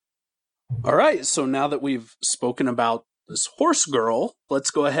All right, so now that we've spoken about this horse girl,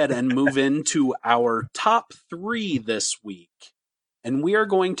 let's go ahead and move into our top three this week. And we are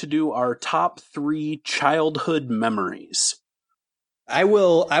going to do our top three childhood memories. I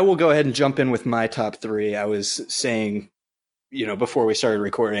will go ahead and jump in with my top three. I was saying, before we started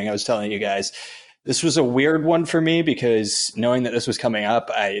recording, I was telling you guys, this was a weird one for me because knowing that this was coming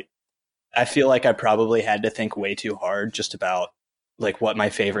up, I feel like I probably had to think way too hard just about like what my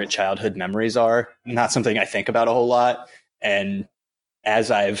favorite childhood memories are. Not something I think about a whole lot. And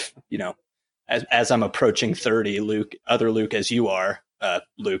as I've, as I'm approaching 30, other Luke as you are,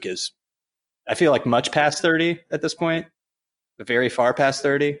 Luke is, I feel like much past 30 at this point, very far past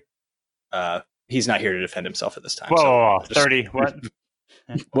 30. He's not here to defend himself at this time. Whoa, so 30, what?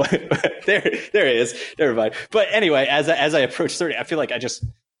 there it is. Never mind. But anyway, as I approach 30, I feel like I just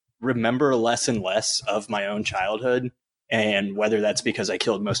remember less and less of my own childhood. And whether that's because I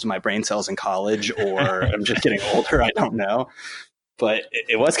killed most of my brain cells in college or I'm just getting older, I don't know. But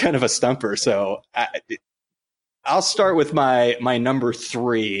it was kind of a stumper. So I'll start with my number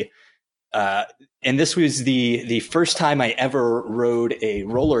three. And this was the first time I ever rode a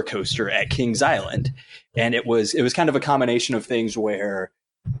roller coaster at Kings Island. And it was kind of a combination of things where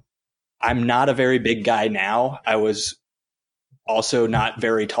I'm not a very big guy now. I was also not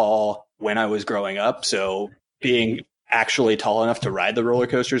very tall when I was growing up. So being actually tall enough to ride the roller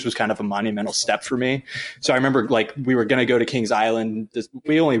coasters was kind of a monumental step for me. So I remember like we were going to go to Kings Island.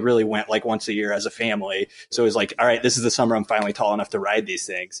 We only really went like once a year as a family. So it was like, all right, this is the summer I'm finally tall enough to ride these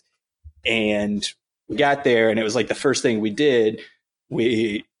things. And we got there and it was like the first thing we did.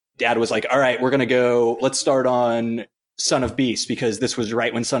 Dad was like, all right, we're going to go, let's start on Son of Beast, because this was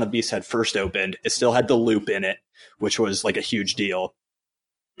right when Son of Beast had first opened. It still had the loop in it, which was like a huge deal.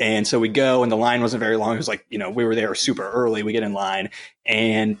 And so we go and the line wasn't very long. It was like, we were there super early. We get in line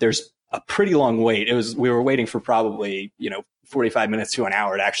and there's a pretty long wait. We were waiting for probably, 45 minutes to an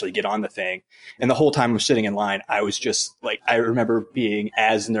hour to actually get on the thing. And the whole time I'm sitting in line, I was just like, I remember being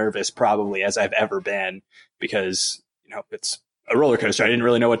as nervous probably as I've ever been because, it's a roller coaster. I didn't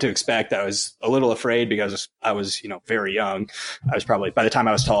really know what to expect. I was a little afraid because I was, very young. I was probably, by the time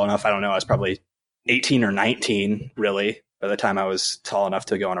I was tall enough, I don't know, I was probably 18 or 19 really by the time I was tall enough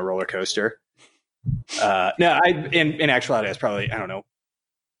to go on a roller coaster. In actuality, I was probably, I don't know,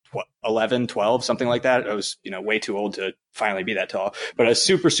 11, 12, something like that. I was, way too old to finally be that tall, but I was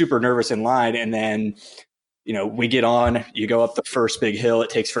super, super nervous in line. And then, we get on, you go up the first big hill.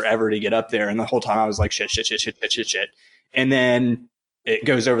 It takes forever to get up there. And the whole time I was like, shit. And then it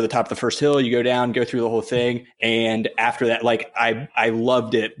goes over the top of the first hill. You go down, go through the whole thing. And after that, like I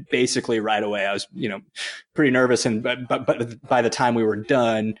loved it basically right away. I was, pretty nervous. But by the time we were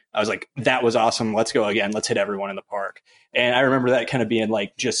done, I was like, that was awesome. Let's go again. Let's hit everyone in the park. And I remember that kind of being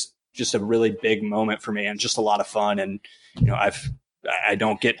like just a really big moment for me and just a lot of fun. And, I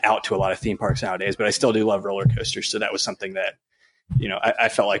don't get out to a lot of theme parks nowadays, but I still do love roller coasters. So that was something that, I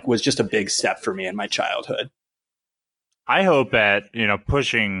felt like was just a big step for me in my childhood. I hope at,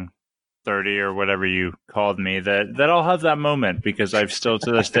 pushing 30 or whatever you called me, that I'll have that moment because I've still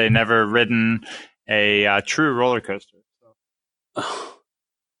to this day never ridden a true roller coaster.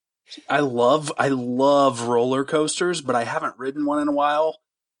 I love roller coasters, but I haven't ridden one in a while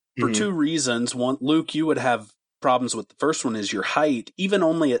for two reasons. One, Luke, you would have problems with the first one is your height, even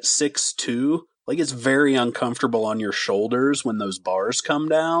only at 6'2", like it's very uncomfortable on your shoulders when those bars come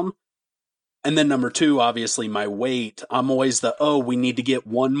down. And then number two, obviously my weight. I'm always we need to get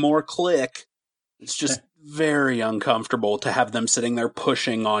one more click. It's just very uncomfortable to have them sitting there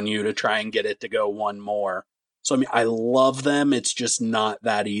pushing on you to try and get it to go one more. So, I mean, I love them. It's just not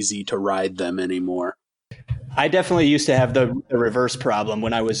that easy to ride them anymore. I definitely used to have the reverse problem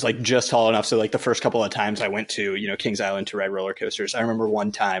when I was like just tall enough. So like the first couple of times I went to, Kings Island to ride roller coasters. I remember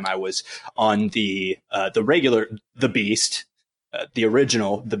one time I was on the regular, the Beast, the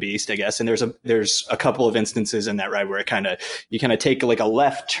original, the Beast, I guess. And there's a couple of instances in that ride where you kind of take like a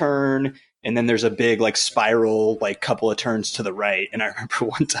left turn and then there's a big like spiral, like couple of turns to the right. And I remember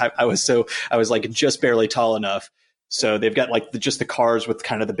one time I was like just barely tall enough. So they've got like just the cars with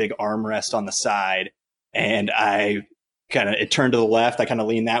kind of the big armrest on the side. And it turned to the left. I kind of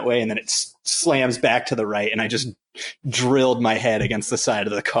leaned that way and then it slams back to the right. And I just drilled my head against the side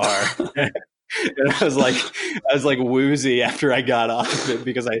of the car. And I was like woozy after I got off of it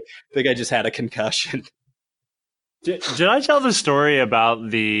because I think I just had a concussion. Did I tell the story about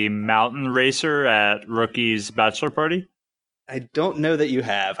the mountain racer at Rookie's bachelor party? I don't know that you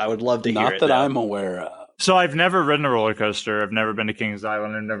have. I would love to hear it. Not that I'm aware of. So I've never ridden a roller coaster. I've never been to Kings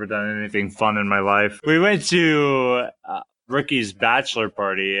Island. I've never done anything fun in my life. We went to rookie's bachelor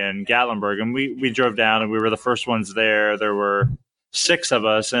party in Gatlinburg, and we drove down, and we were the first ones there. There were 6 of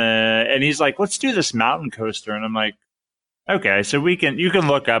us, and he's like, let's do this mountain coaster. And I'm like, okay, so you can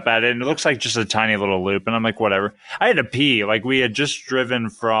look up at it, and it looks like just a tiny little loop. And I'm like, whatever. I had to pee. Like, we had just driven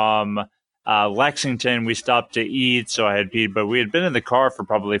from Lexington. We stopped to eat, so I had peed, but we had been in the car for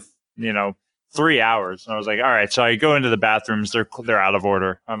probably, 3 hours. And I was like, all right. So I go into the bathrooms. They're out of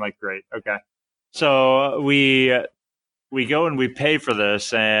order. I'm like, great. Okay. So we go and we pay for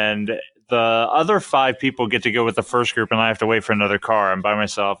this, and the other 5 people get to go with the first group, and I have to wait for another car. I'm by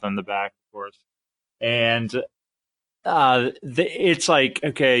myself in the back, of course. And it's like,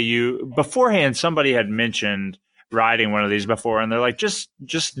 okay, beforehand, somebody had mentioned riding one of these before, and they're like, just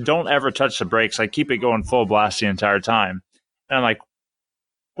don't ever touch the brakes. Like, keep it going full blast the entire time. And I'm like,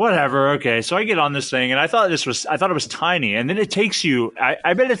 whatever. Okay. So I get on this thing, and I thought it was tiny. And then it takes you,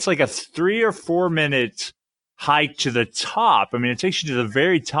 I bet it's like a 3 or 4 minute hike to the top. I mean, it takes you to the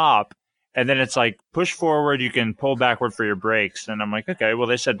very top, and then it's like, push forward, you can pull backward for your brakes. And I'm like, okay, well,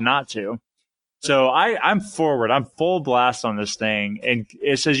 they said not to. So I'm forward. I'm full blast on this thing, and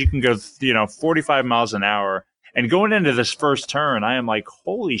it says you can go, 45 miles an hour. And going into this first turn, I am like,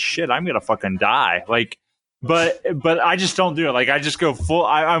 holy shit, I'm going to fucking die. Like, but I just don't do it. Like, I just go full.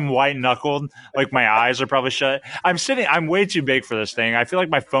 I'm white knuckled. Like, my eyes are probably shut. I'm way too big for this thing. I feel like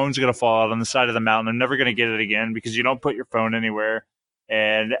my phone's going to fall out on the side of the mountain. I'm never going to get it again because you don't put your phone anywhere.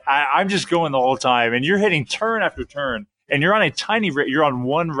 And I'm just going the whole time. And you're hitting turn after turn. And you're on you're on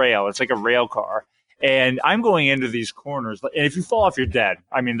one rail. It's like a rail car. And I'm going into these corners. And if you fall off, you're dead.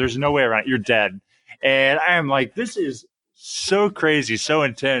 I mean, there's no way around it. You're dead. And I am like, this is so crazy, so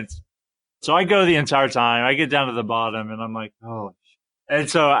intense. So I go the entire time. I get down to the bottom, and I'm like, oh. And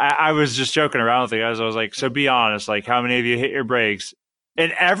so I was just joking around with the guys. I was like, so be honest, like, how many of you hit your brakes?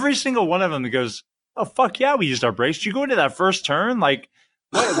 And every single one of them goes, oh, fuck yeah, we used our brakes. Did you go into that first turn? Like,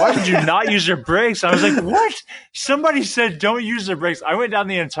 why would you not use your brakes? I was like, what? Somebody said don't use their brakes. I went down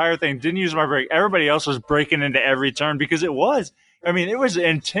the entire thing, didn't use my brake. Everybody else was braking into every turn because it was. I mean, it was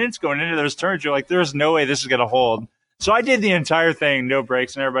intense going into those turns. You're like, there's no way this is going to hold. So I did the entire thing, no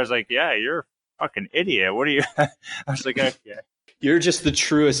brakes, and everybody's like, yeah, you're a fucking idiot. What are you? I was like, okay. You're just the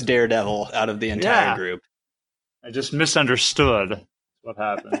truest daredevil out of the entire group. I just misunderstood what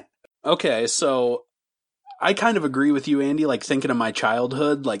happened. Okay, so I kind of agree with you, Andy. Like, thinking of my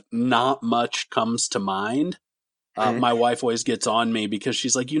childhood, like, not much comes to mind. My wife always gets on me because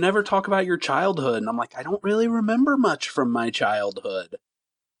she's like, you never talk about your childhood. And I'm like, I don't really remember much from my childhood.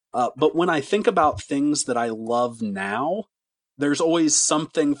 But when I think about things that I love now, there's always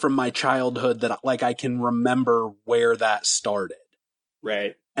something from my childhood that like I can remember where that started.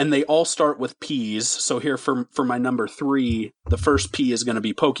 Right. And they all start with P's. So here for my number 3, the first P is going to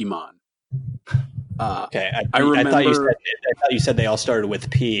be Pokemon. Okay, I thought you said they all started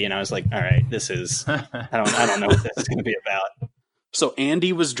with P, and I was like, all right, this is I don't know what this is going to be about. So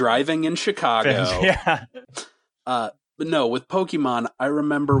Andy was driving in Chicago. Yeah. But no, with Pokemon, I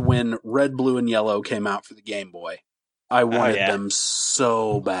remember when Red, Blue, and Yellow came out for the Game Boy. I wanted them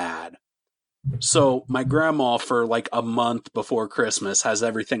so bad. So my grandma, for like a month before Christmas, has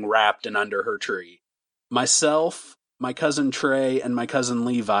everything wrapped and under her tree. Myself, my cousin Trey, and my cousin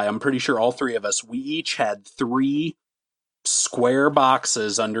Levi, I'm pretty sure all 3 of us, we each had 3 square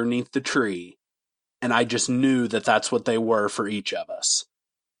boxes underneath the tree. And I just knew that that's what they were for each of us.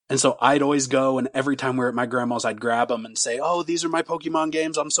 And so I'd always go, and every time we were at my grandma's, I'd grab them and say, oh, these are my Pokemon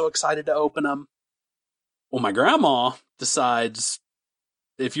games. I'm so excited to open them. Well, my grandma decides,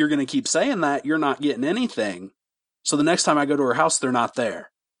 if you're going to keep saying that, you're not getting anything. So the next time I go to her house, they're not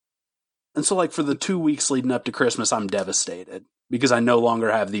there. And so, like, for the 2 weeks leading up to Christmas, I'm devastated because I no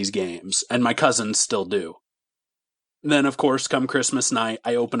longer have these games, and my cousins still do. Then, of course, come Christmas night,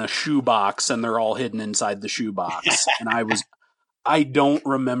 I open a shoe box, and they're all hidden inside the shoe box. And I don't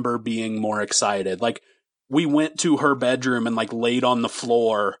remember being more excited. Like, we went to her bedroom and, like, laid on the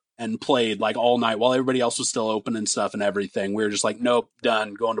floor and played, like, all night while everybody else was still opening stuff and everything. We were just like, nope,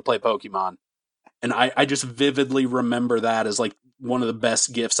 done, going to play Pokemon. And I just vividly remember that as, like, one of the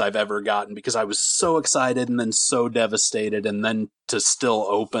best gifts I've ever gotten because I was so excited and then so devastated, and then to still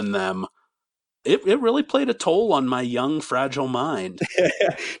open them. It really played a toll on my young, fragile mind.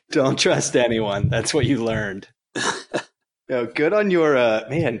 Don't trust anyone. That's what you learned. Good on your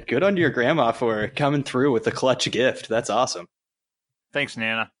good on your grandma for coming through with a clutch gift. That's awesome. Thanks,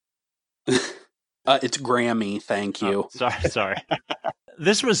 Nana. It's Grammy, thank you. Oh, sorry.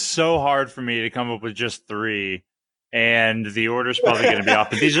 This was so hard for me to come up with just 3, and the order's probably going to be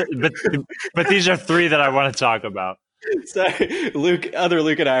off. But these are 3 that I want to talk about. So other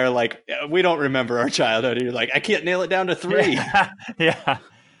Luke and I are like, we don't remember our childhood. And you're like, I can't nail it down to 3. Yeah.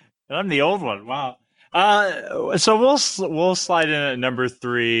 I'm the old one. Wow. So we'll slide in at number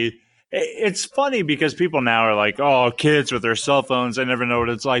 3. It's funny because people now are like, oh, kids with their cell phones, I never know what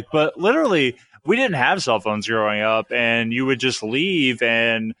it's like. But literally, we didn't have cell phones growing up, and you would just leave.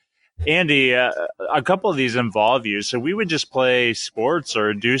 And Andy, a couple of these involve you. So we would just play sports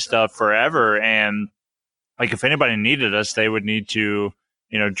or do stuff forever. And like if anybody needed us, they would need to,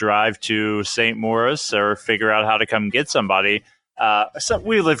 drive to St. Maurice or figure out how to come get somebody. So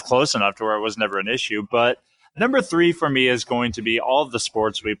we lived close enough to where it was never an issue. But number 3 for me is going to be all of the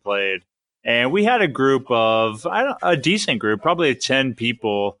sports we played. And we had a group of, a decent group, probably 10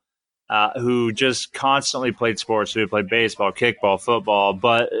 people who just constantly played sports. We would play baseball, kickball, football.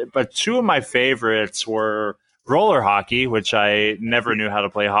 But 2 of my favorites were roller hockey, which I never knew how to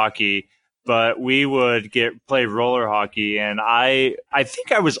play hockey. But we would play roller hockey, and I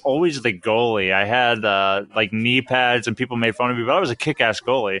think I was always the goalie. I had like knee pads, and people made fun of me, but I was a kick-ass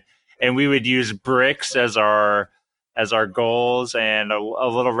goalie. And we would use bricks as our goals and a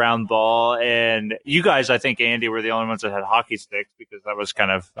little round ball. And you guys, I think, Andy, were the only ones that had hockey sticks because that was kind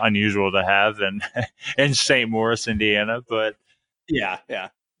of unusual to have in St. Maurice, Indiana. But yeah.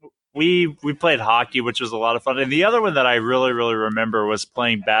 We played hockey, which was a lot of fun. And the other one that I really, really remember was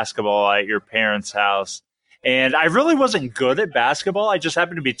playing basketball at your parents' house. And I really wasn't good at basketball. I just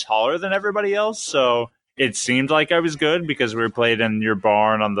happened to be taller than everybody else. So it seemed like I was good because we played in your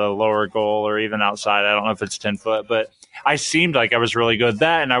barn on the lower goal or even outside. I don't know if it's 10 foot, but I seemed like I was really good at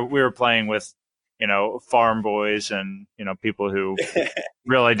that. And we were playing with, farm boys and, people who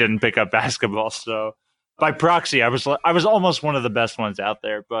really didn't pick up basketball. So by proxy, I was almost one of the best ones out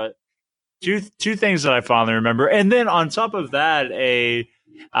there. But two things that I fondly remember, and then on top of that,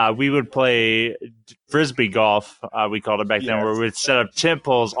 we would play frisbee golf. We called it back then, where we would set up tent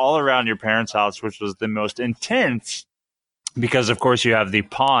poles all around your parents' house, which was the most intense because, of course, you have the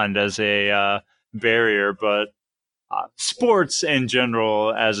pond as a barrier. But sports in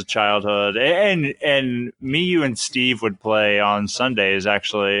general as a childhood, and me, you, and Steve would play on Sundays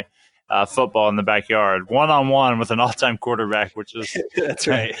actually. Football in the backyard, 1-on-1 with an all-time quarterback, which is that's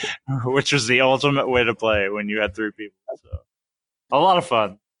right, which was the ultimate way to play when you had 3 people. So a lot of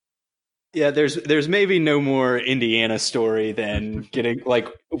fun. Yeah, there's maybe no more Indiana story than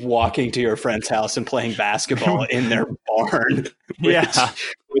walking to your friend's house and playing basketball in their barn,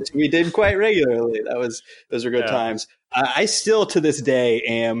 which we did quite regularly. Those were good times. I still to this day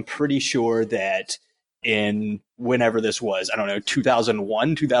am pretty sure that in whenever this was, I don't know,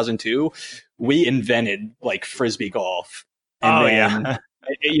 2001, 2002, we invented like frisbee golf. And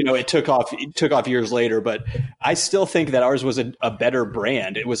it took off years later, but I still think that ours was a better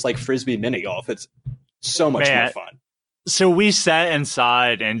brand. It was like frisbee mini golf. It's so much more fun. So we sat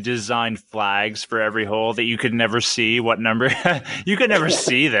inside and designed flags for every hole that you could never see what number. You could never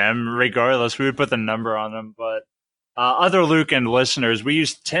see them regardless. We would put the number on them, but other Luke and listeners, we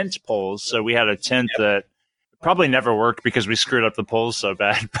used tent poles. So we had a tent that probably never worked because we screwed up the poles so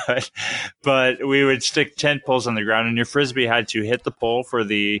bad. But we would stick tent poles on the ground, and your frisbee had to hit the pole for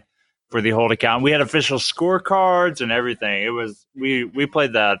the hole to count. We had official scorecards and everything. It was we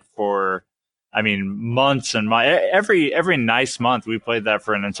played that for, months and every nice month we played that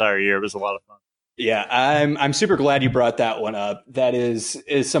for an entire year. It was a lot of fun. Yeah, I'm super glad you brought that one up. That is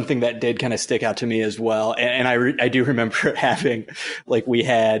something that did kind of stick out to me as well. And I do remember having, we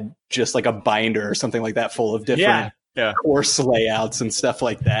had just like a binder or something like that full of different course layouts and stuff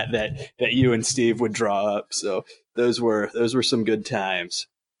like that you and Steve would draw up. So those were some good times.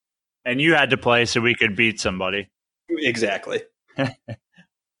 And you had to play so we could beat somebody. Exactly.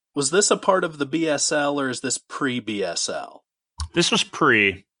 Was this a part of the BSL or is this pre-BSL? This was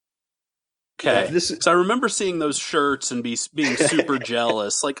pre. Okay, so I remember seeing those shirts and being super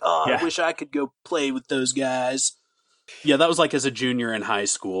jealous. I wish I could go play with those guys. Yeah, that was like as a junior in high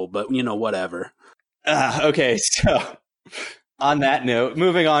school, but whatever. Okay, so on that note,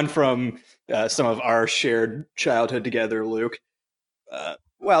 moving on from some of our shared childhood together, Luke.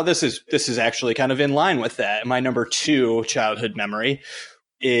 This is actually kind of in line with that. My number 2 childhood memory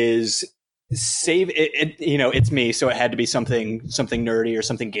is it's me, so it had to be something nerdy or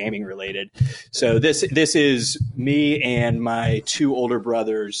something gaming related. So this is me and my 2 older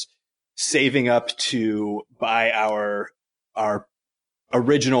brothers saving up to buy our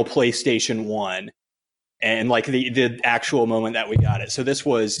original PlayStation 1 and the actual moment that we got it. So this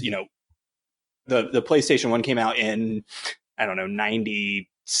was, the PlayStation 1 came out in, I don't know,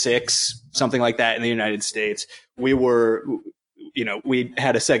 96, something like that in the United States. we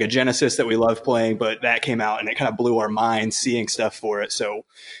had a Sega Genesis that we loved playing, but that came out and it kind of blew our minds seeing stuff for it. So,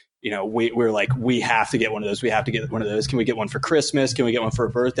 we're like, we have to get one of those. We have to get one of those. Can we get one for Christmas? Can we get one for a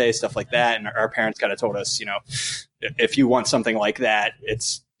birthday? Stuff like that. And our parents kind of told us, if you want something like that,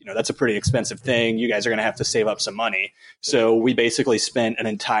 it's, that's a pretty expensive thing. You guys are going to have to save up some money. So we basically spent an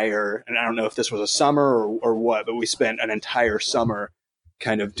entire, and I don't know if this was a summer or what, but we spent an entire summer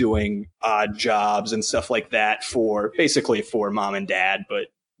kind of doing odd jobs and stuff like that basically for mom and dad, but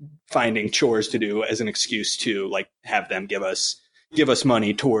finding chores to do as an excuse to like have them give us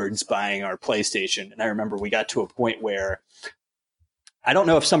money towards buying our PlayStation. And I remember we got to a point where I don't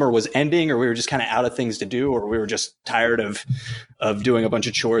know if summer was ending or we were just kind of out of things to do, or we were just tired of doing a bunch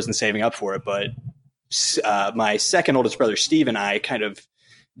of chores and saving up for it. But my second oldest brother, Steve, and I kind of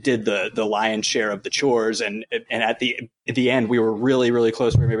did the lion's share of the chores. And at the end, we were really, really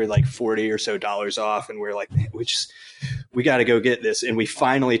close. We were maybe like $40 or so off. And we were like, we got to go get this. And we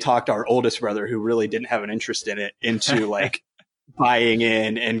finally talked our oldest brother, who really didn't have an interest in it, into like buying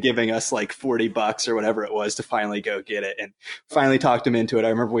in and giving us like $40 or whatever it was to finally go get it, and finally talked him into it. I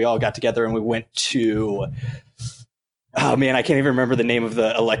remember we all got together and we went to, oh man, I can't even remember the name of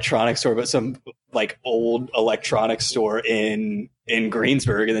the electronics store, but some like old electronics store in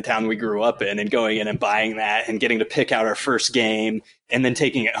Greensburg, in the town we grew up in, and going in and buying that and getting to pick out our first game and then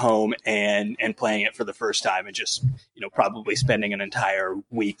taking it home and playing it for the first time, and just, probably spending an entire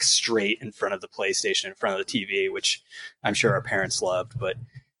week straight in front of the PlayStation, in front of the TV, which I'm sure our parents loved. But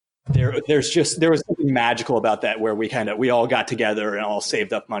there was something magical about that, where we all got together and all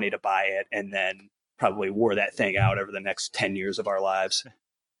saved up money to buy it, and then probably wore that thing out over the next 10 years of our lives.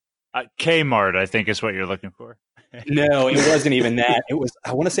 Kmart, I think, is what you're looking for. No, it wasn't even that. It was,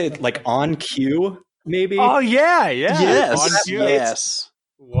 I want to say, like On Cue, maybe. Oh yeah. Yes. On Cue. Yes.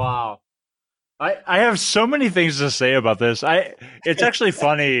 Wow. I have so many things to say about this. It's actually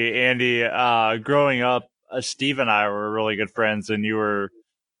funny, Andy. Growing up, Steve and I were really good friends, and you were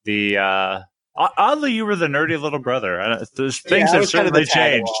oddly, you were the nerdy little brother. Things have certainly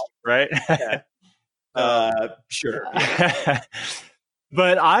changed, right? Yeah. Sure.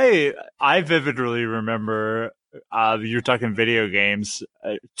 But I vividly remember, you're talking video games,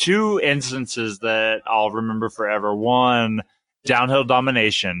 two instances that I'll remember forever. One, Downhill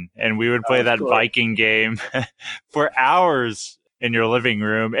Domination, and we would play that cool Viking game for hours in your living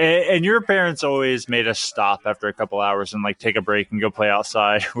room, and your parents always made us stop after a couple hours and like take a break and go play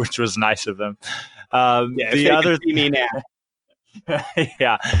outside, which was nice of them. The other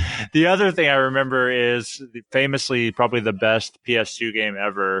yeah, the other thing I remember is famously probably the best PS2 game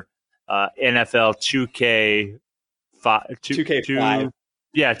ever, NFL 2K5. 2K5.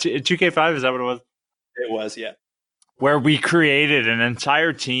 Yeah, 2K5, is that what it was? It was, yeah. Where we created an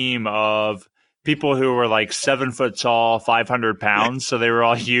entire team of people who were like 7 foot tall, 500 pounds. So they were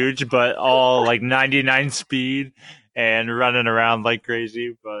all huge, but all like 99 speed and running around like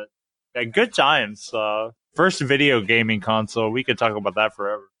crazy. But yeah, good times. First video gaming console. We could talk about that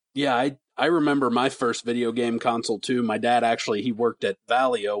forever. Yeah, I remember my first video game console too. My dad he worked at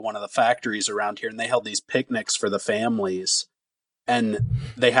Valio, one of the factories around here, and they held these picnics for the families.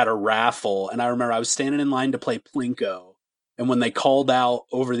 And they had a raffle, and I remember I was standing in line to play Plinko, and when they called out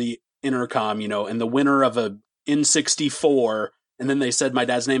over the intercom, and the winner of a N64, and then they said my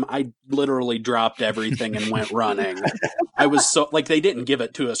dad's name, I literally dropped everything and went running. I was so, like, they didn't give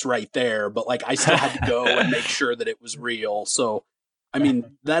it to us right there, but like I still had to go and make sure that it was real. So, I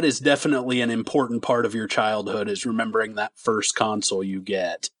mean, that is definitely an important part of your childhood, is remembering that first console you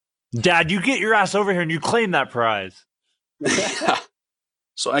get. Dad, you get your ass over here and you claim that prize. Yeah.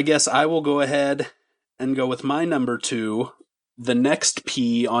 So I guess I will go ahead and go with my number 2. The next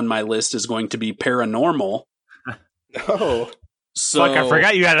P on my list is going to be paranormal. Oh. So, fuck, I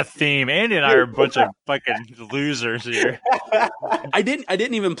forgot you had a theme. Andy and I are a bunch of fucking losers here. I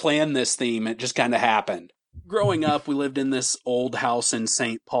didn't even plan this theme. It just kind of happened. Growing up, we lived in this old house in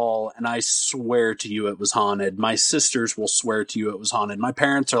St. Paul, and I swear to you it was haunted. My sisters will swear to you it was haunted. My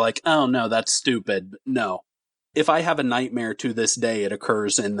parents are like, oh no, that's stupid. But no. If I have a nightmare to this day, it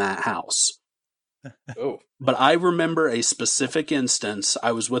occurs in that house. Oh. But I remember a specific instance.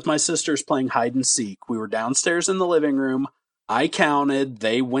 I was with my sisters playing hide and seek. We were downstairs in the living room. I counted.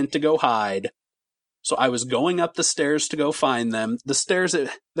 They went to go hide. So I was going up the stairs to go find them. The stairs,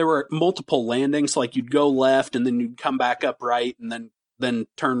 there were multiple landings. Like you'd go left and then you'd come back up right and then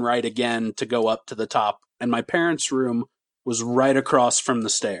turn right again to go up to the top. And my parents' room was right across from the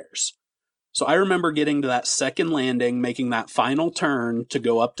stairs. So I remember getting to that second landing, making that final turn to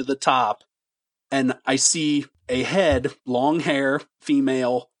go up to the top, and I see a head, long hair,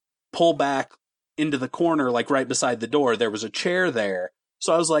 female, pull back into the corner, like right beside the door. There was a chair there.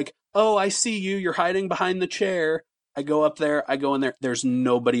 So I was like, oh, I see you. You're hiding behind the chair. I go up there. I go in there. There's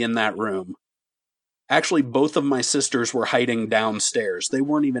nobody in that room. Actually, both of my sisters were hiding downstairs. They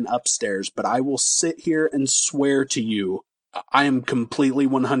weren't even upstairs, but I will sit here and swear to you, I am completely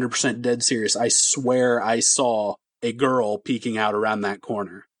 100% dead serious. I swear I saw a girl peeking out around that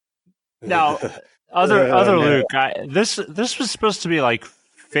corner. Now, other Luke, this was supposed to be like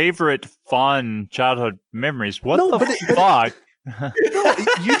favorite fun childhood memories. What the fuck? No,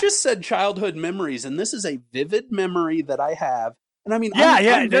 you just said childhood memories, and this is a vivid memory that I have. And I mean, no.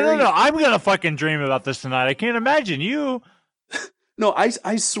 I'm gonna fucking dream about this tonight. I can't imagine you. No,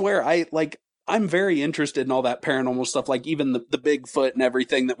 I swear, I'm very interested in all that paranormal stuff, like even the Bigfoot and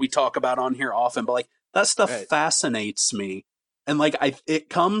everything that we talk about on here often. But like that stuff fascinates me, and like it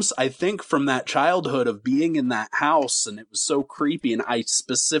comes, I think, from that childhood of being in that house, and it was so creepy. And I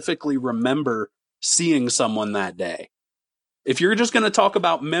specifically remember seeing someone that day. If you're just going to talk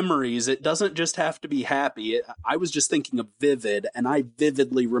about memories, it doesn't just have to be happy. I was just thinking of vivid, and I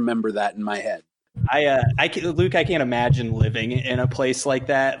vividly remember that in my head. Luke, I can't imagine living in a place like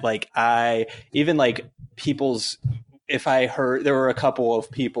that. Like if I heard, there were a couple of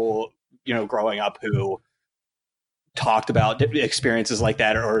people, growing up who talked about experiences like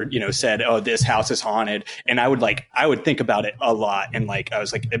that, or said, oh, this house is haunted, and I would think about it a lot, and I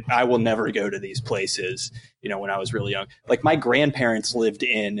was like, I will never go to these places. When I was really young, like my grandparents lived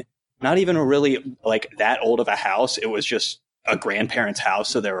in not even a really like that old of a house. It was just a grandparents' house,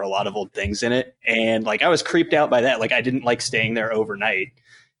 so there were a lot of old things in it, and I was creeped out by that. Like I didn't like staying there overnight,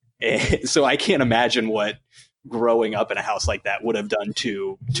 and so I can't imagine what growing up in a house like that would have done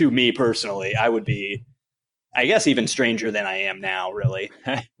to me personally. I would be, I guess, even stranger than I am now, really,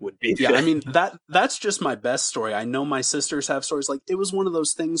 would be. Yeah, I mean, that's just my best story. I know my sisters have stories. Like, it was one of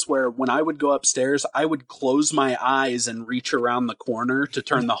those things where when I would go upstairs, I would close my eyes and reach around the corner to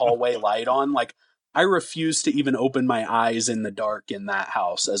turn the hallway light on. Like, I refused to even open my eyes in the dark in that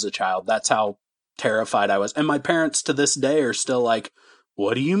house as a child. That's how terrified I was. And my parents to this day are still like,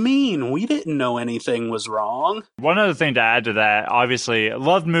 what do you mean? We didn't know anything was wrong. One other thing to add to that, obviously,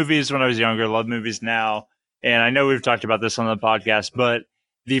 loved movies when I was younger, love movies now. And I know we've talked about this on the podcast, but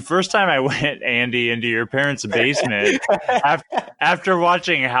the first time I went, Andy, into your parents' basement, after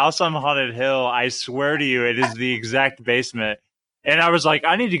watching House on Haunted Hill, I swear to you, it is the exact basement. And I was like,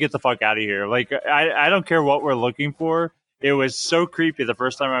 I need to get the fuck out of here. Like, I don't care what we're looking for. It was so creepy the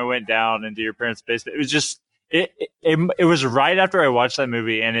first time I went down into your parents' basement. It was just, it was right after I watched that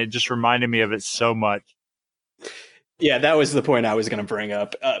movie, and it just reminded me of it so much. Yeah, that was the point I was going to bring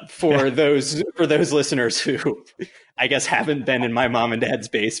up for those listeners who, I guess, haven't been in my mom and dad's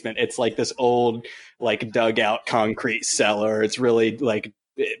basement. It's like this old, dug out concrete cellar. It's really the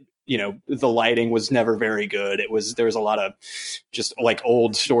lighting was never very good. There was a lot of just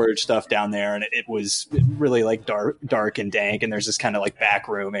old storage stuff down there, and it was really dark and dank. And there's this kind of back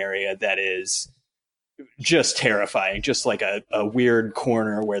room area that is just terrifying, just a weird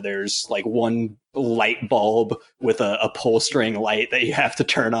corner where there's one light bulb with a pull string light that you have to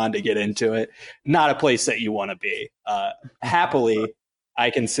turn on to get into it. Not a place that you want to be. Happily, I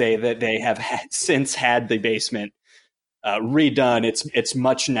can say that they have since had the basement redone. It's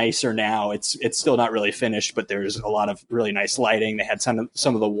much nicer now. It's still not really finished, but there's a lot of really nice lighting. They had some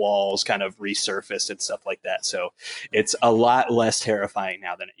of the walls kind of resurfaced and stuff like that. So it's a lot less terrifying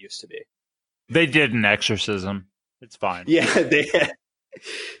now than it used to be. They did an exorcism. It's fine. Yeah,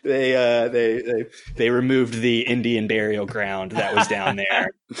 they removed the Indian burial ground that was down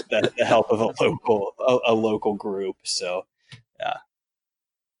there. the help of a local group. So, yeah.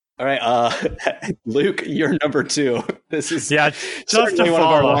 All right, Luke, you're number 2. This is certainly one of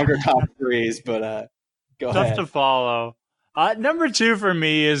our longer top 3s, but go ahead. Tough to follow. Number 2 for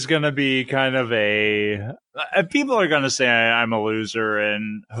me is going to be kind of people are going to say I'm a loser,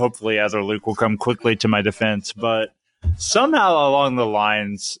 and hopefully other Luke will come quickly to my defense. But somehow along the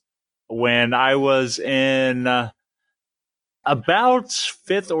lines, when I was in about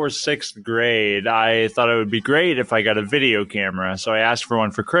 5th or 6th grade, I thought it would be great if I got a video camera. So I asked for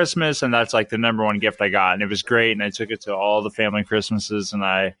one for Christmas, and that's the number 1 gift I got. And it was great. And I took it to all the family Christmases, and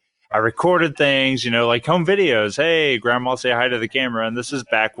I recorded things, like home videos. Hey, grandma, say hi to the camera. And this is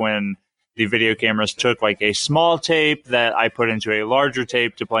back when the video cameras took a small tape that I put into a larger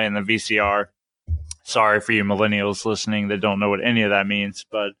tape to play in the VCR. Sorry for you millennials listening that don't know what any of that means.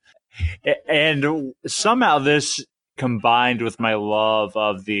 And somehow this combined with my love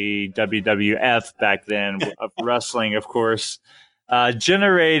of the WWF back then, of wrestling, of course,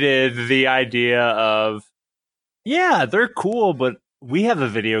 generated the idea of, yeah, they're cool, but we have a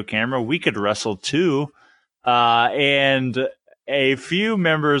video camera. We could wrestle too. And a few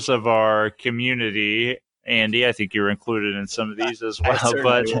members of our community, Andy, I think you were included in some of these as well,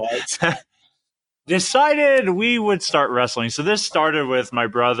 but decided we would start wrestling. So this started with my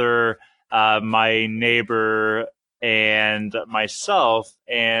brother, my neighbor, and myself,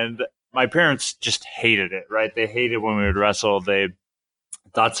 and my parents just hated it, right? They hated when we would wrestle. They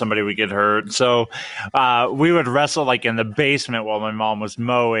thought somebody would get hurt. So we would wrestle like in the basement while my mom was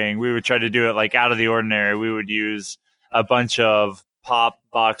mowing. We would try to do it like out of the ordinary. We would use a bunch of pop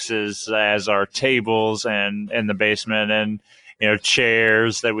boxes as our tables and in the basement, and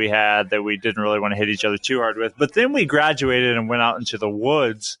chairs that we had that we didn't really want to hit each other too hard with. But then we graduated and went out into the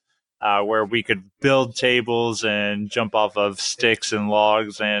woods where we could build tables and jump off of sticks and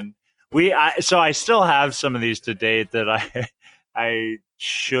logs. And so I still have some of these to date that I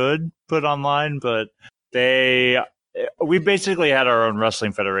should put online, but we basically had our own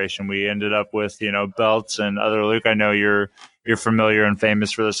wrestling federation. We ended up with, belts and other. Luke, I know you're familiar and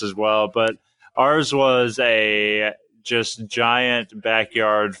famous for this as well, but ours was a just giant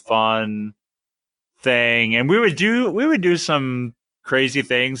backyard fun thing. And we would do some crazy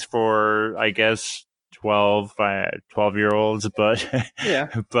things for, I guess, 12-year-olds, but yeah,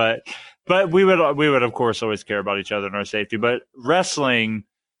 but we would of course always care about each other and our safety. But wrestling,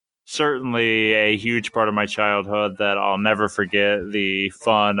 certainly a huge part of my childhood that I'll never forget. The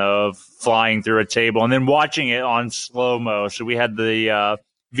fun of flying through a table and then watching it on slow-mo. So we had the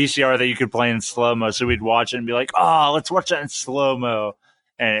VCR that you could play in slow-mo. So we'd watch it and be like, oh, let's watch that in slow-mo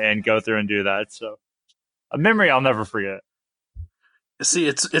and go through and do that. So a memory I'll never forget. See,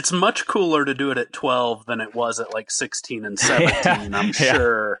 it's much cooler to do it at 12 than it was at like 16 and 17, I'm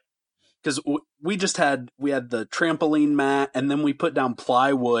sure. Because we had the trampoline mat, and then we put down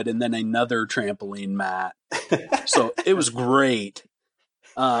plywood and then another trampoline mat. So it was great.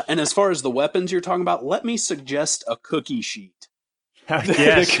 And as far as the weapons you're talking about, let me suggest a cookie sheet.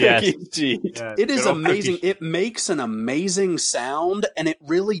 Yes. Sheet. Yeah, it is amazing. It makes an amazing sound, and it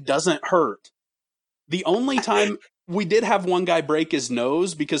really doesn't hurt. The only time we did have one guy break his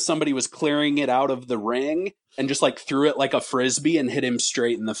nose because somebody was clearing it out of the ring and just like threw it like a frisbee and hit him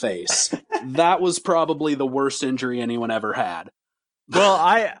straight in the face. That was probably the worst injury anyone ever had. Well,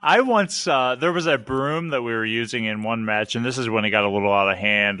 I once there was a broom that we were using in one match, and this is when it got a little out of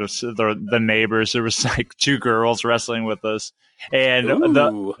hand. It was the neighbors. There was like two girls wrestling with us, and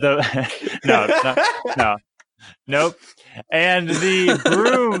nope. And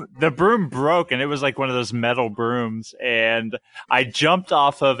the broom broke, and it was like one of those metal brooms. And I jumped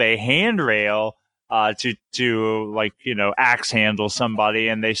off of a handrail to like, axe handle somebody,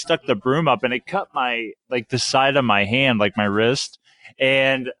 and they stuck the broom up, and it cut the side of my hand, like my wrist.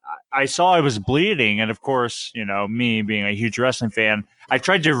 And I saw I was bleeding. And of course, me being a huge wrestling fan, I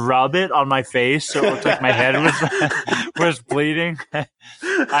tried to rub it on my face so it looked like my head was bleeding.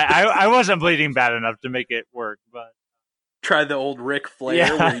 I wasn't bleeding bad enough to make it work, but. Try the old Ric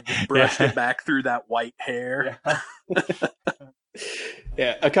Flair where he just brushed it back through that white hair.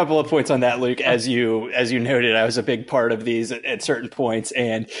 Yeah, a couple of points on that, Luke. As you noted, I was a big part of these at certain points,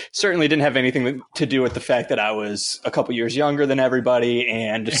 and certainly didn't have anything to do with the fact that I was a couple years younger than everybody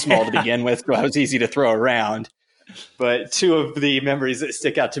and small to begin with, so I was easy to throw around. But two of the memories that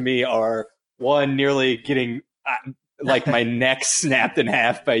stick out to me are, one, nearly getting like my neck snapped in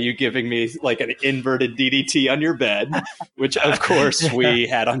half by you giving me like an inverted DDT on your bed, which of course we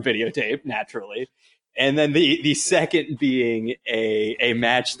had on videotape, naturally. And then the second being a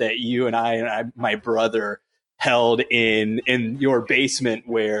match that you and my brother held in your basement,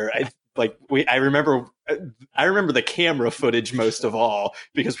 where I remember the camera footage most of all,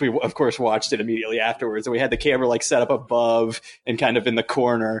 because we of course watched it immediately afterwards, and we had the camera like set up above and kind of in the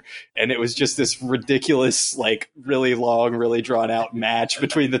corner, and it was just this ridiculous, like really long, really drawn out match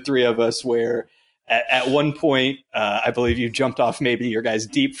between the three of us, where at one point, I believe you jumped off maybe your guy's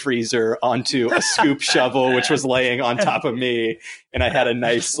deep freezer onto a scoop shovel, which was laying on top of me, and I had a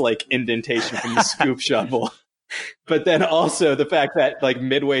nice like indentation from the scoop shovel. But then also the fact that like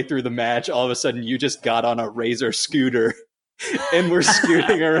midway through the match, all of a sudden you just got on a Razor scooter and we're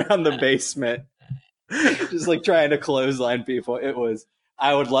scooting around the basement, just like trying to clothesline people. It was.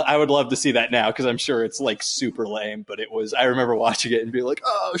 I would love to see that now, because I'm sure it's like super lame, but it was. I remember watching it and being like,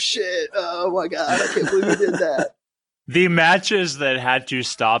 "Oh shit! Oh my god! I can't believe you did that." The matches that had to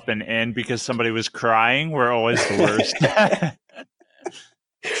stop and end because somebody was crying were always the worst.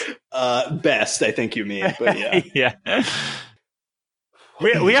 Best, I think you mean, but yeah, yeah.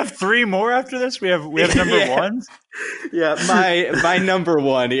 We have three more after this. We have number ones. Yeah, my number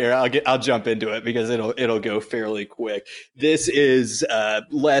one here. I'll jump into it because it'll go fairly quick. This is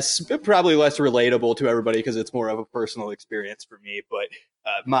probably less relatable to everybody because it's more of a personal experience for me. But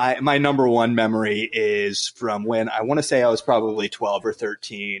my number one memory is from when I want to say I was probably 12 or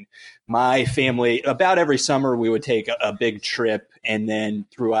 13. My family, about every summer, we would take a big trip, and then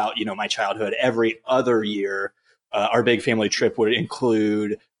throughout my childhood, every other year, our big family trip would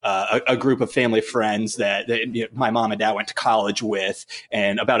include a group of family friends that my mom and dad went to college with,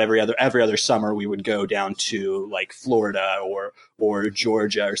 and about every other summer we would go down to like Florida or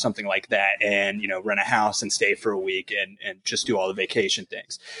Georgia or something like that, and rent a house and stay for a week and just do all the vacation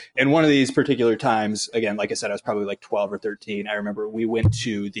things. And one of these particular times, again, like I said, I was probably like 12 or 13. I remember we went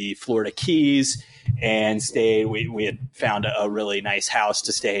to the Florida Keys and stayed. We had found a really nice house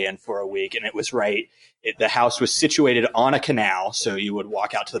to stay in for a week, and it was the house was situated on a canal. So you would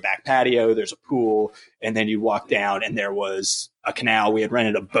walk out to the back patio, there's a pool, and then you walk down and there was a canal. We had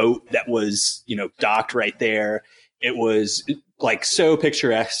rented a boat that was, docked right there. It was like so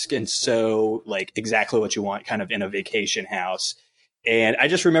picturesque and so like exactly what you want kind of in a vacation house. And I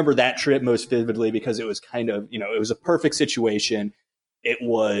just remember that trip most vividly because it was kind of, it was a perfect situation. It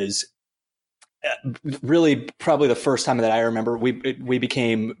was really probably the first time that I remember we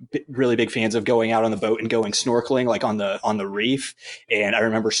became really big fans of going out on the boat and going snorkeling like on the reef. And I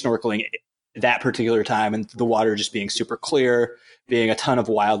remember snorkeling that particular time and the water just being super clear, being a ton of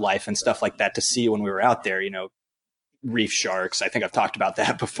wildlife and stuff like that to see when we were out there, reef sharks. I think I've talked about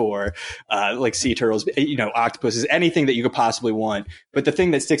that before, like sea turtles, octopuses, anything that you could possibly want. But the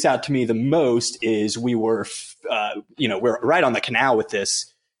thing that sticks out to me the most is we're right on the canal with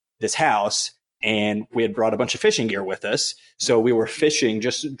this house. And we had brought a bunch of fishing gear with us. So we were fishing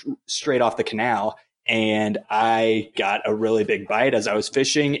just straight off the canal. And I got a really big bite as I was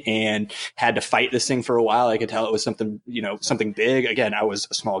fishing and had to fight this thing for a while. I could tell it was something big. Again, I was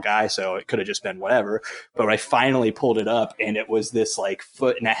a small guy, so it could have just been whatever. But I finally pulled it up, and it was this like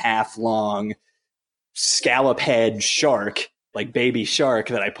 1.5 foot long scallop head shark, like baby shark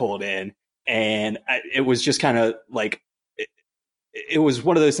that I pulled in. And it was just kind of like, it was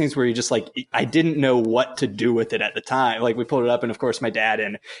one of those things where you just like, I didn't know what to do with it at the time. Like we pulled it up, and of course my dad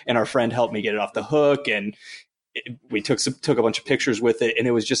and our friend helped me get it off the hook, and we took a bunch of pictures with it. And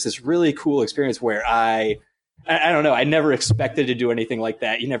it was just this really cool experience where I don't know, I never expected to do anything like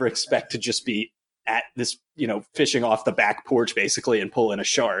that. You never expect to just be at this, fishing off the back porch basically and pull in a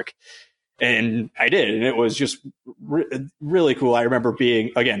shark. And I did. And it was just really cool. I remember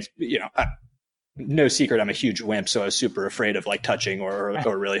being, again, no secret, I'm a huge wimp, so I was super afraid of like touching or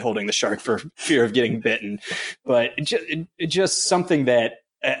really holding the shark for fear of getting bitten. But just something that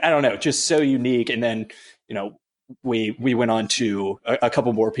I don't know, just so unique. And then we went on to a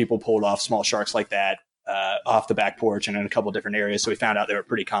couple more people pulled off small sharks like that off the back porch and in a couple different areas. So we found out they were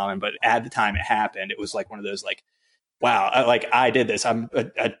pretty common. But at the time it happened, it was like one of those like, wow, I did this. I'm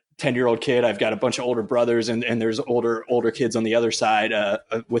a 10-year-old kid. I've got a bunch of older brothers and there's older kids on the other side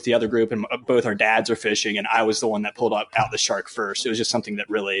with the other group, and both our dads are fishing, and I was the one that pulled out the shark first. It was just something that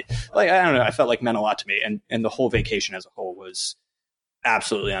really, like, I don't know, I felt like meant a lot to me, and the whole vacation as a whole was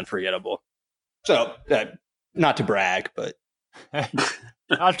absolutely unforgettable. So not to brag, but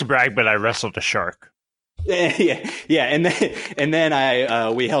not to brag, but I wrestled a shark. Yeah, and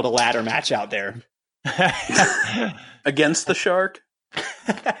then we held a ladder match out there against the shark.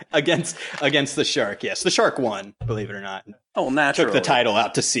 against the shark, yes. The shark won, believe it or not. Oh, naturally. Took the title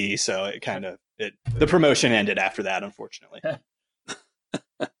out to sea, so it kind of the promotion ended after that, unfortunately.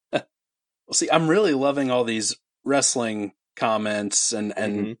 Well, see, I'm really loving all these wrestling comments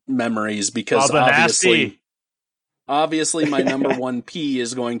and memories because obviously my number one P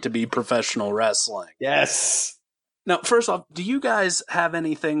is going to be professional wrestling. Yes. Now, first off, do you guys have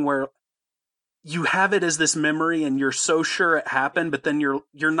anything where you have it as this memory and you're so sure it happened, but then you're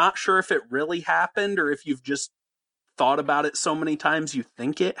not sure if it really happened or if you've just thought about it so many times you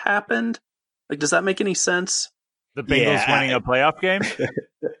think it happened? Like, does that make any sense? The Bengals winning a playoff game?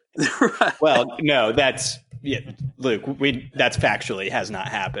 Right. Well, no, Luke, that's factually has not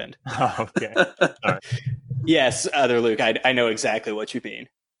happened. Oh, okay. All right. Yes, other Luke, I know exactly what you mean.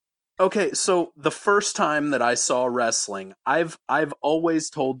 Okay, so the first time that I saw wrestling, I've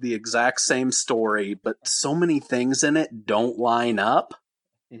always told the exact same story, but so many things in it don't line up.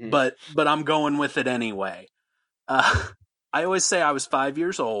 Mm-hmm. But I'm going with it anyway. I always say I was 5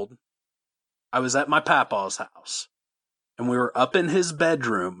 years old. I was at my papa's house, and we were up in his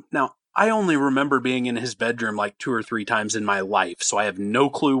bedroom. Now, I only remember being in his bedroom like 2 or 3 times in my life, so I have no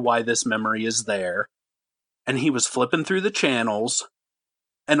clue why this memory is there. And he was flipping through the channels,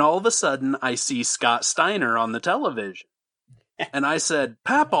 And all of a sudden, I see Scott Steiner on the television. And I said,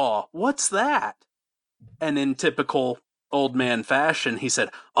 "Papaw, what's that?" And in typical old man fashion, he said,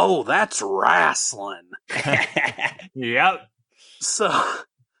 "Oh, that's wrestling." Yep.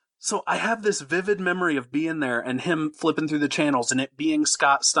 So I have this vivid memory of being there and him flipping through the channels and it being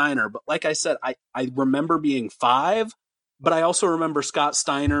Scott Steiner. But like I said, I remember being 5, but I also remember Scott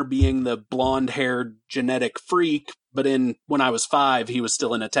Steiner being the blonde-haired genetic freak. But when I was 5, he was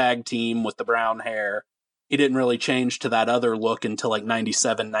still in a tag team with the brown hair. He didn't really change to that other look until like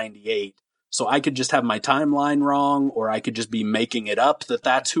 97, 98. So I could just have my timeline wrong, or I could just be making it up that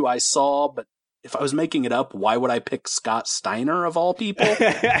that's who I saw. But if I was making it up, why would I pick Scott Steiner of all people?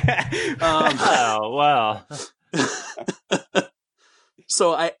 Oh, wow.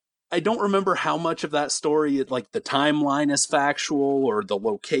 So I don't remember how much of that story, like the timeline is factual or the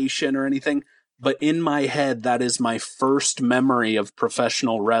location or anything. But in my head, that is my first memory of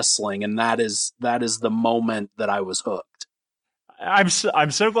professional wrestling. And that is the moment that I was hooked. I'm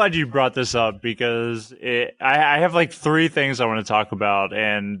so glad you brought this up because I have like 3 things I want to talk about,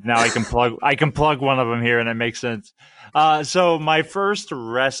 and now I can plug one of them here, and it makes sense. So my first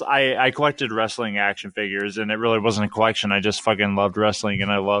I collected wrestling action figures, and it really wasn't a collection. I just fucking loved wrestling,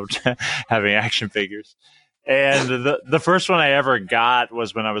 and I loved having action figures. And the first one I ever got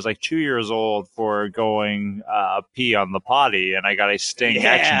was when I was like 2 years old for going pee on the potty, and I got a Sting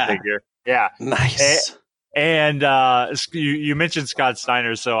action figure. Yeah, nice. And you mentioned Scott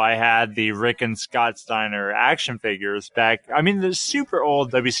Steiner, so I had the Rick and Scott Steiner action figures back. I mean, the super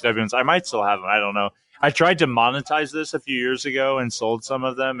old WCW ones. I might still have them. I don't know. I tried to monetize this a few years ago and sold some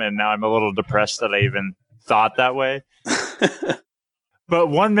of them, and now I'm a little depressed that I even thought that way. But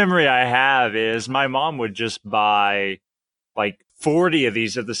one memory I have is my mom would just buy like 40 of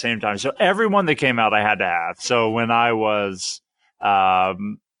these at the same time. So every one that came out, I had to have. So when I was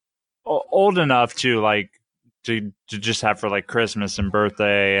old enough to just have for like Christmas and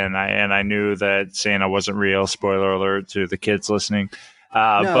birthday, and I knew that Santa wasn't real. Spoiler alert to the kids listening.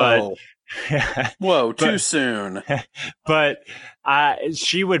 No. Whoa, too soon. But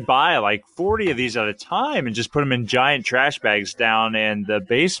she would buy like 40 of these at a time and just put them in giant trash bags down in the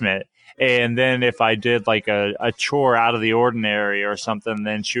basement. And then if I did like a chore out of the ordinary or something,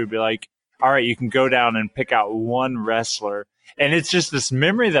 then she would be like, "All right, you can go down and pick out one wrestler." And it's just this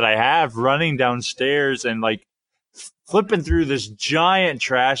memory that I have running downstairs and like flipping through this giant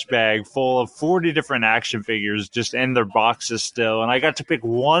trash bag full of 40 different action figures just in their boxes still. And I got to pick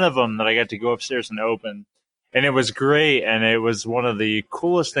one of them that I got to go upstairs and open. And it was great. And it was one of the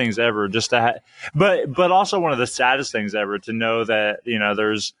coolest things ever just to but also one of the saddest things ever to know that, you know,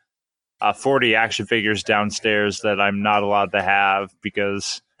 there's 40 action figures downstairs that I'm not allowed to have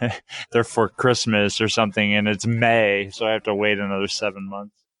because they're for Christmas or something. And it's May. So I have to wait another 7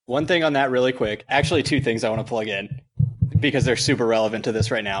 months. One thing on that really quick. Actually, 2 things I want to plug in because they're super relevant to this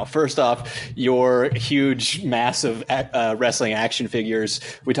right now. First off, your huge, massive wrestling action figures.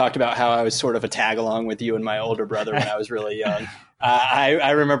 We talked about how I was sort of a tag along with you and my older brother when I was really young.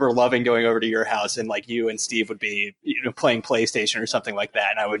 I remember loving going over to your house and like you and Steve would be playing PlayStation or something like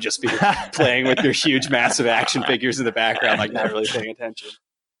that. And I would just be playing with your huge, massive action figures in the background, like not really paying attention.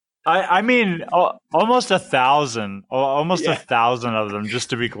 I mean, almost 1,000 of them, just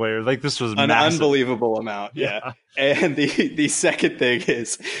to be clear. Like this was an massive. Unbelievable amount. Yeah. And the second thing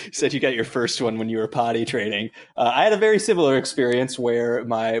is, you said you got your first one when you were potty training. I had a very similar experience where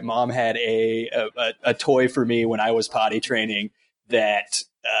my mom had a toy for me when I was potty training that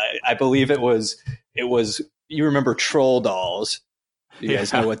I believe it was, you remember troll dolls. You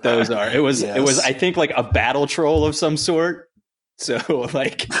guys know what those are. It was, I think like a battle troll of some sort. So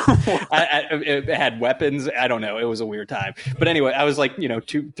like it had weapons. I don't know. It was a weird time. But anyway, I was like,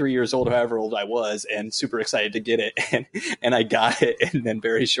 2-3 years old, however old I was, and super excited to get it. And I got it and then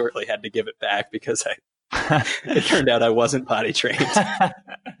very shortly had to give it back because it turned out I wasn't potty trained.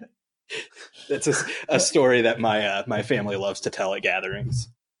 That's a story that my family loves to tell at gatherings.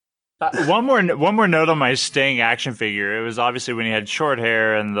 One more note on my Sting action figure. It was obviously when he had short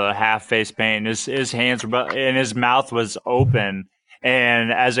hair and the half face paint. His hands were, and his mouth was open.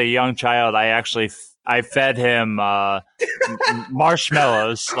 And as a young child, I fed him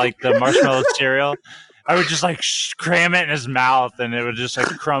marshmallows, like the marshmallow cereal. I would just like cram it in his mouth, and it would just like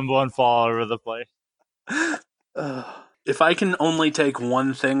crumble and fall all over the place. If I can only take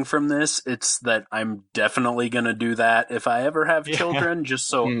one thing from this, it's that I'm definitely going to do that if I ever have children, just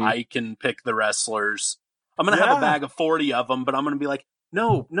so I can pick the wrestlers. I'm going to have a bag of 40 of them, but I'm going to be like,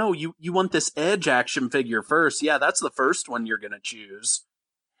 no, you want this Edge action figure first. Yeah, that's the first one you're going to choose.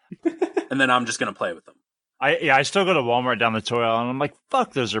 And then I'm just going to play with them. I still go to Walmart down the toil, and I'm like,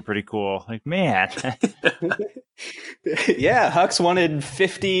 fuck, those are pretty cool. Like, man. Yeah, Hux wanted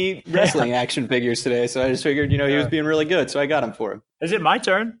 50 wrestling action figures today, so I just figured, he was being really good, so I got him for him. Is it my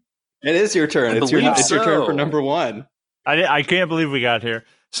turn? It is your turn. It's your turn for number one. I can't believe we got here.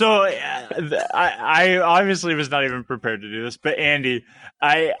 So I obviously was not even prepared to do this, but Andy,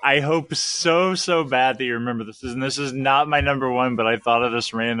 I hope so bad that you remember this. And this is not my number one, but I thought of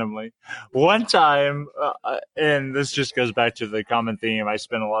this randomly. One time, and this just goes back to the common theme, I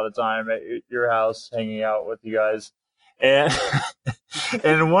spent a lot of time at your house hanging out with you guys. And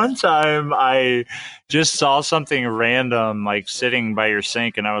and one time I just saw something random like sitting by your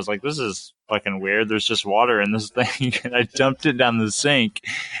sink, and I was like, this is fucking weird. There's just water in this thing. And I dumped it down the sink,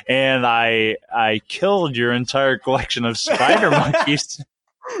 and I killed your entire collection of spider monkeys.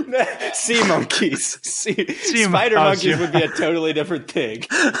 Sea monkeys. Spider monkeys would be a totally different thing.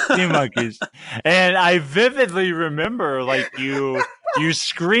 Sea monkeys. And I vividly remember like you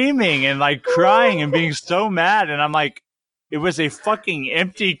screaming and like crying and being so mad, and I'm like, it was a fucking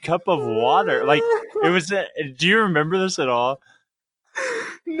empty cup of water. Like it was. Do you remember this at all?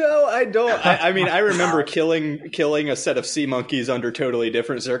 No, I don't. I mean, I remember killing a set of sea monkeys under totally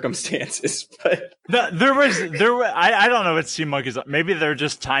different circumstances. But there were. I don't know what sea monkeys are. Maybe they're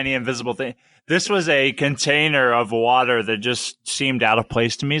just tiny invisible things. This was a container of water that just seemed out of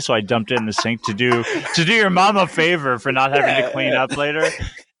place to me, so I dumped it in the sink to do your mom a favor for not having to clean up later.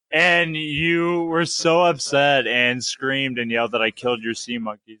 And you were so upset and screamed and yelled that I killed your sea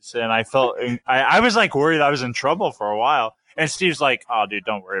monkeys. And I felt, I was like worried I was in trouble for a while. And Steve's like, "Oh, dude,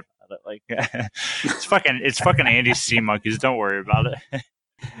 don't worry about it. Like, it's fucking Andy's sea monkeys. Don't worry about it."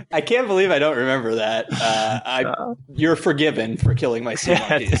 I can't believe I don't remember that. You're forgiven for killing my sea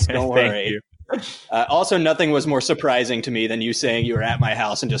monkeys. Don't worry. Thank you. Also, nothing was more surprising to me than you saying you were at my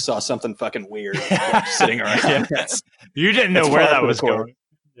house and just saw something fucking weird sitting around. Yeah. You didn't know where that was going.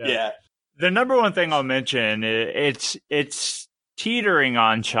 Yeah. The number one thing I'll mention, it's teetering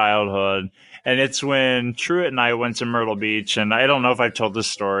on childhood, and it's when Truett and I went to Myrtle Beach. And I don't know if I've told this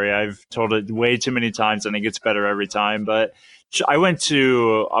story. I've told it way too many times, and it gets better every time. But I went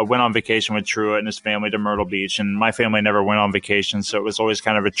on vacation with Truett and his family to Myrtle Beach, and my family never went on vacation, so it was always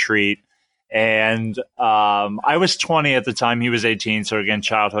kind of a treat. And I was 20 at the time. He was 18. So again,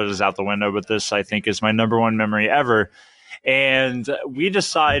 childhood is out the window, but this, I think, is my number one memory ever. And we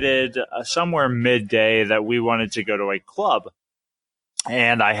decided somewhere midday that we wanted to go to a club.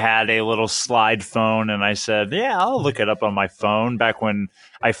 And I had a little slide phone, and I said, yeah, I'll look it up on my phone. Back when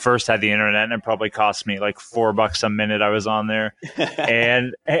I first had the internet, and it probably cost me like $4 a minute I was on there.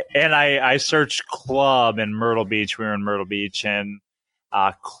 and I searched club in Myrtle Beach. We were in Myrtle Beach, and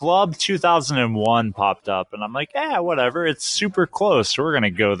Club 2001 popped up. And I'm like, yeah, whatever. It's super close. We're going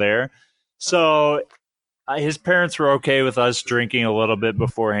to go there. So his parents were okay with us drinking a little bit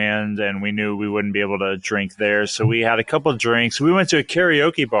beforehand, and we knew we wouldn't be able to drink there. So we had a couple of drinks. We went to a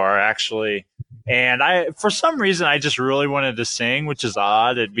karaoke bar, actually. And for some reason, I just really wanted to sing, which is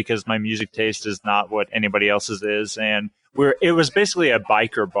odd because my music taste is not what anybody else's is. And it was basically a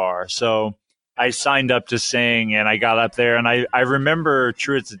biker bar. So I signed up to sing, and I got up there, and I remember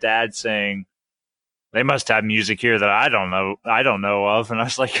Truett's dad saying, they must have music here that I don't know of. And I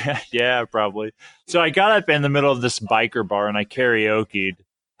was like, yeah, probably. So I got up in the middle of this biker bar, and I karaoke'd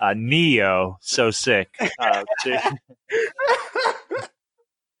Neo, So Sick.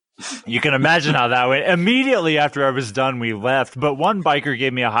 You can imagine how that went. Immediately after I was done, we left. But one biker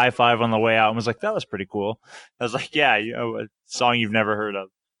gave me a high five on the way out and was like, that was pretty cool. I was like, yeah, a song you've never heard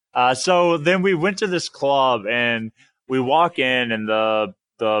of. So then we went to this club, and we walk in, and the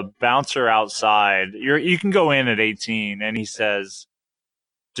bouncer outside, you can go in at 18, and he says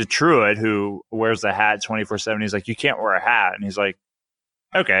to Truett, who wears the hat 24/7, he's like, you can't wear a hat. And he's like,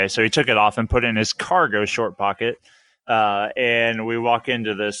 okay. So he took it off and put it in his cargo short pocket. And we walk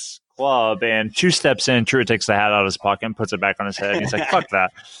into this club, and 2 steps in, Truett takes the hat out of his pocket and puts it back on his head. He's like, fuck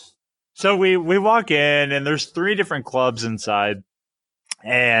that. So we walk in, and there's 3 different clubs inside,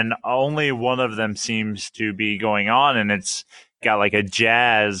 and only one of them seems to be going on, and it's got like a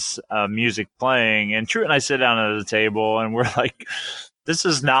jazz music playing. And Truett and I sit down at the table, and we're like, this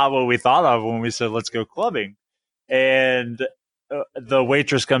is not what we thought of when we said, let's go clubbing. And the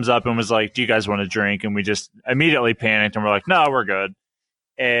waitress comes up and was like, do you guys want a drink? And we just immediately panicked, and we're like, no, we're good.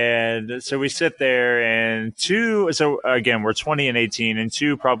 And so we sit there, and so again, we're 20 and 18, and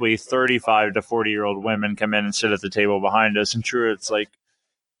 2 probably 35 to 40-year-old women come in and sit at the table behind us. And Truett's like,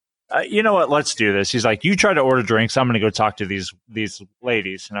 you know what? Let's do this. He's like, you try to order drinks. I'm going to go talk to these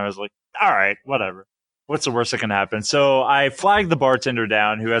ladies. And I was like, all right, whatever. what's the worst that can happen? So I flagged the bartender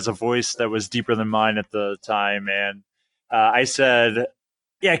down, who has a voice that was deeper than mine at the time, and I said,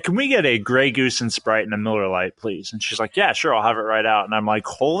 yeah, can we get a Grey Goose and Sprite and a Miller Lite, please? And she's like, yeah, sure, I'll have it right out. And I'm like,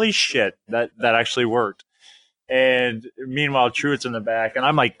 holy shit, that actually worked. And meanwhile, Truett's in the back, and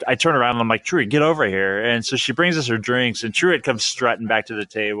I turn around and I'm like, Truett, get over here. And so she brings us her drinks, and Truett comes strutting back to the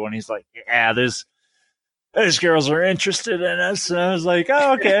table, and he's like, yeah, those girls are interested in us. And I was like,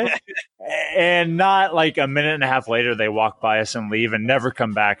 oh, okay. And not like a minute and a half later, they walk by us and leave and never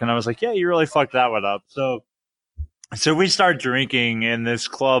come back. And I was like, yeah, you really fucked that one up. So we start drinking in this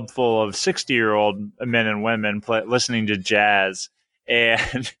club full of 60-year-old men and women listening to jazz.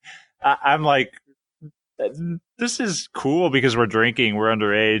 And I'm like, this is cool because we're drinking, we're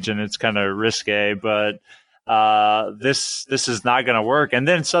underage, and it's kind of risque, but this is not going to work. And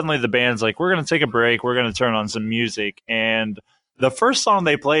then suddenly the band's like, we're going to take a break, we're going to turn on some music. And the first song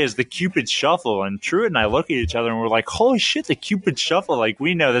they play is the Cupid Shuffle. And Truett and I look at each other and we're like, holy shit, the Cupid Shuffle. Like,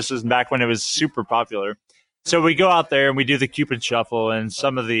 we know this is back when it was super popular. So we go out there and we do the Cupid Shuffle, and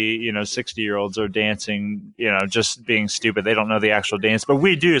some of the, 60-year-olds are dancing, just being stupid. They don't know the actual dance, but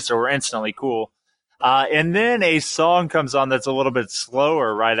we do, so we're instantly cool. And then a song comes on that's a little bit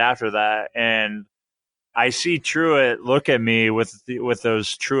slower right after that, and I see Truett look at me with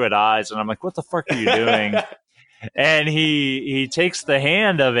those Truett eyes, and I'm like, what the fuck are you doing? And he takes the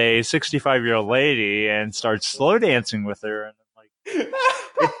hand of a 65-year-old lady and starts slow dancing with her, and I'm like,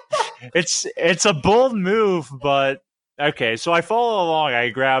 it's a bold move, but okay. So I follow along. I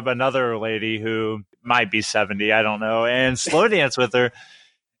grab another lady who might be 70, I don't know, and slow dance with her.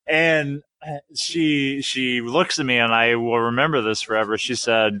 And she looks at me, and I will remember this forever. She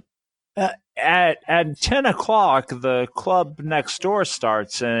said, at 10 o'clock, the club next door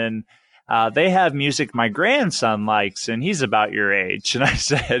starts, and they have music my grandson likes, and he's about your age. And I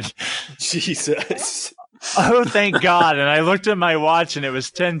said, Jesus. Oh, thank God. And I looked at my watch, and it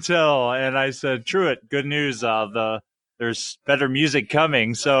was 10 till, and I said, Truett, good news. There's better music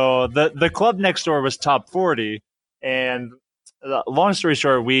coming. So the club next door was Top 40. And long story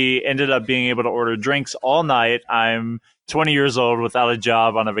short, we ended up being able to order drinks all night. I'm 20 years old without a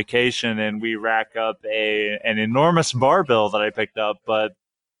job on a vacation, and we rack up an enormous bar bill that I picked up. But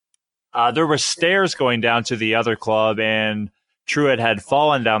there were stairs going down to the other club, and Truett had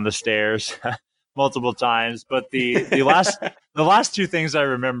fallen down the stairs multiple times. But the last two things I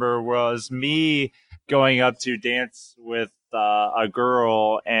remember was me going up to dance with a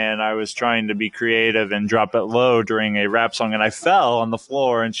girl, and I was trying to be creative and drop it low during a rap song, and I fell on the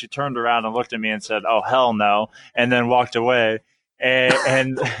floor, and she turned around and looked at me and said, oh, hell no, and then walked away.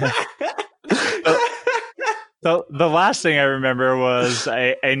 And the last thing I remember was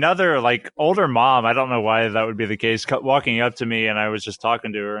another like older mom. I don't know why that would be the case, walking up to me, and I was just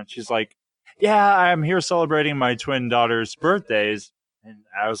talking to her, and she's like, yeah, I'm here celebrating my twin daughter's birthdays. And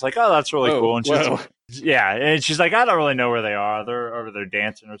I was like, oh, that's really cool. And she's like, yeah. And she's like, I don't really know where they are. They're over there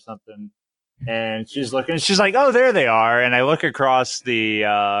dancing or something. And she's looking, she's like, oh, there they are. And I look across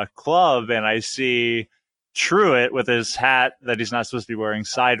the club, and I see Truett with his hat that he's not supposed to be wearing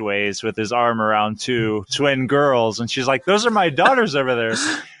sideways, with his arm around two twin girls. And she's like, those are my daughters over there.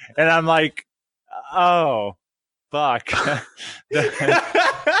 And I'm like, oh, fuck.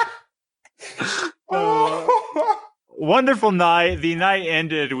 Wonderful night. The night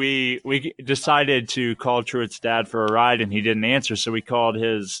ended. We decided to call Truett's dad for a ride, and he didn't answer. So we called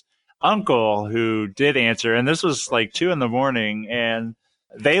his uncle, who did answer. And this was like 2 a.m. And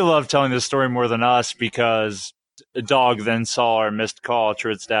they love telling this story more than us, because a dog then saw our missed call.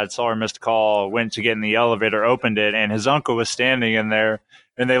 Truett's dad saw our missed call, went to get in the elevator, opened it, and his uncle was standing in there.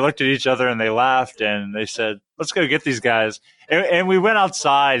 And they looked at each other and they laughed, and they said, let's go get these guys. And we went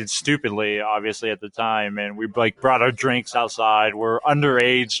outside stupidly, obviously, at the time. And we brought our drinks outside. We're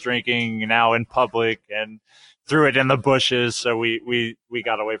underage drinking now in public, and threw it in the bushes. So we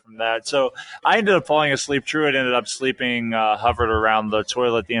got away from that. So I ended up falling asleep. Truett ended up sleeping, hovered around the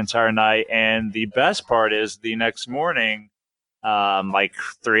toilet the entire night. And the best part is the next morning,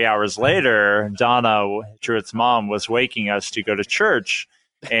 3 hours later, Donna, Truett's mom, was waking us to go to church.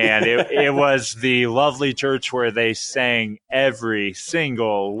 And it was the lovely church where they sang every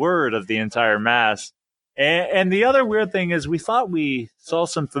single word of the entire mass. And the other weird thing is, we thought we saw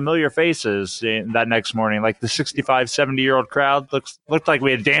some familiar faces that next morning, like the 65, 70-year-old crowd. Looked like we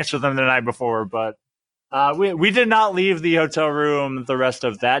had danced with them the night before, but we did not leave the hotel room the rest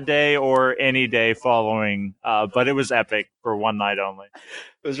of that day or any day following. But it was epic for one night only.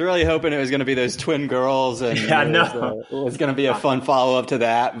 I was really hoping it was going to be those twin girls, and it was going to be a fun follow-up to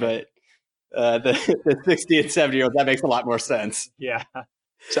that. But the 60 and 70-year-olds, that makes a lot more sense. Yeah.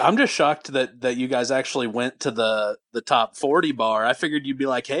 So I'm just shocked that you guys actually went to the top 40 bar. I figured you'd be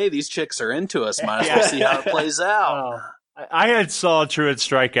like, hey, these chicks are into us. Might as well see how it plays out. I had saw Truitt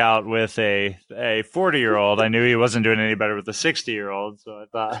strike out with a 40-year-old. I knew he wasn't doing any better with a 60-year-old, so I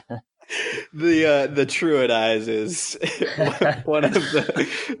thought the Truitt eyes is one of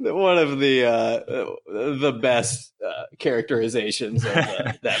the best characterizations of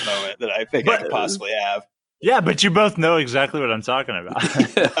that moment that I think I could possibly have. Yeah, but you both know exactly what I'm talking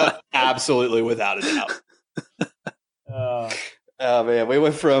about. Absolutely, without a doubt. Oh man, we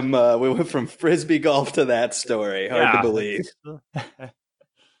went from frisbee golf to that story. Hard to believe.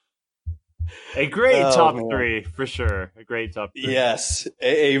 A great top three for sure. A great top three. Yes,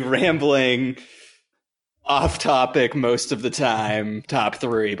 a rambling, off topic most of the time top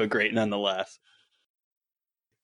three, but great nonetheless.